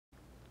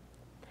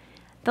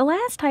The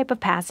last type of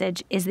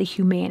passage is the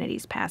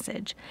humanities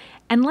passage.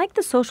 And like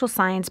the social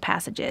science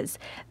passages,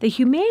 the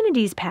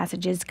humanities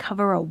passages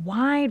cover a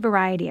wide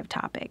variety of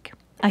topic.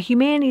 A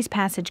humanities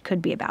passage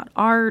could be about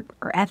art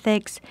or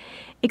ethics.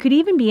 It could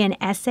even be an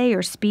essay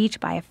or speech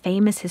by a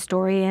famous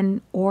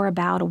historian or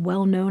about a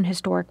well-known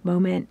historic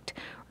moment,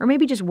 or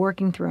maybe just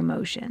working through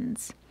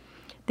emotions.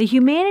 The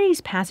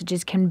humanities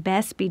passages can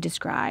best be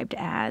described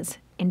as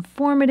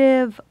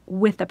informative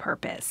with a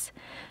purpose.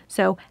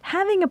 So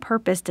having a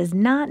purpose does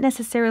not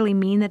necessarily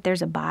mean that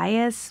there's a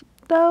bias,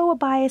 though a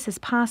bias is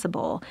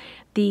possible.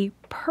 The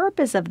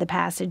purpose of the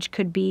passage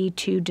could be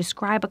to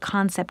describe a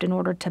concept in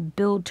order to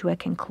build to a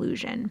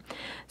conclusion.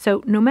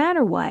 So no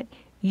matter what,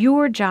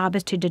 your job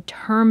is to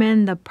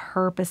determine the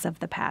purpose of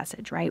the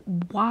passage, right?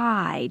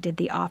 Why did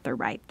the author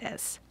write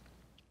this?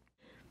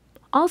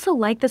 Also,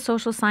 like the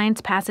social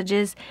science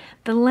passages,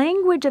 the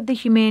language of the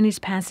humanities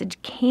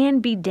passage can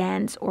be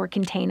dense or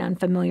contain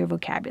unfamiliar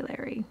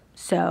vocabulary.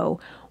 So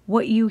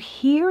what you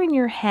hear in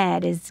your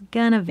head is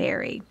gonna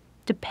vary.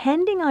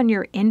 Depending on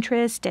your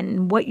interest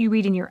and what you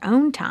read in your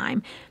own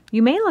time,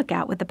 you may look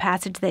out with a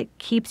passage that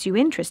keeps you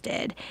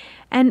interested.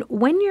 And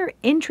when your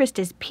interest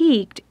is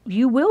piqued,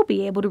 you will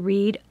be able to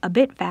read a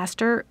bit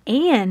faster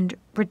and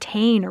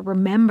retain or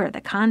remember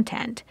the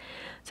content.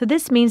 So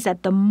this means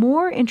that the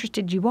more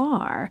interested you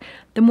are,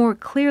 the more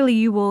clearly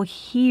you will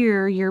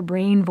hear your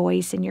brain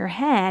voice in your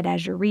head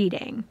as you're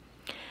reading.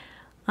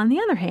 On the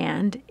other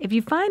hand, if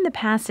you find the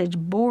passage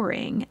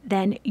boring,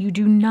 then you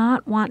do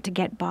not want to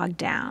get bogged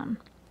down.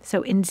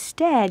 So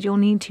instead, you'll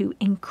need to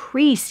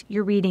increase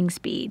your reading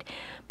speed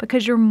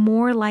because you're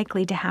more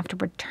likely to have to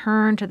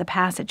return to the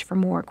passage for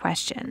more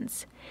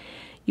questions.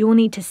 You will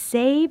need to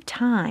save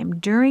time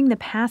during the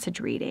passage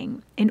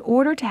reading in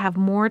order to have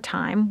more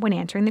time when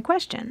answering the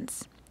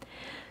questions.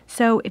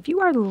 So if you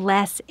are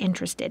less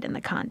interested in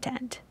the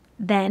content,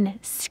 then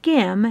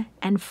skim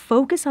and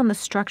focus on the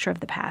structure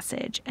of the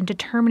passage and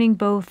determining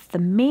both the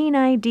main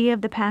idea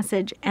of the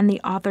passage and the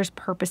author's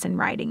purpose in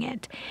writing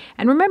it.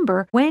 And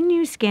remember, when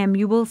you skim,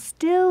 you will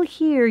still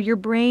hear your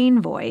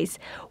brain voice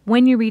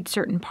when you read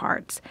certain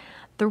parts.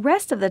 The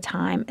rest of the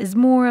time is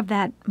more of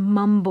that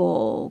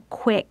mumble,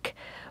 quick,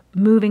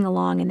 moving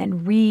along and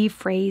then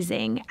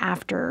rephrasing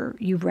after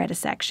you've read a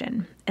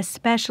section,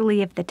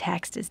 especially if the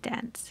text is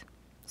dense.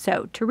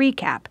 So, to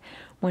recap,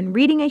 when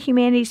reading a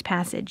humanities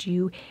passage,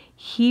 you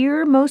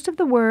hear most of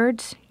the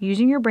words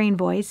using your brain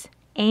voice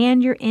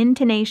and your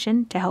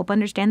intonation to help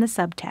understand the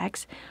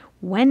subtext.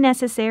 When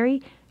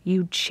necessary,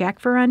 you check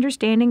for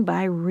understanding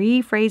by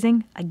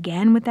rephrasing,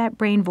 again with that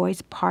brain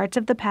voice, parts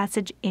of the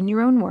passage in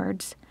your own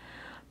words.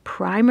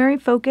 Primary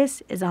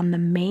focus is on the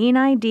main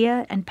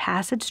idea and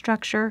passage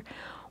structure,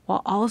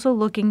 while also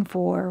looking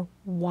for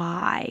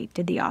why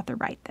did the author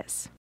write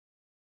this.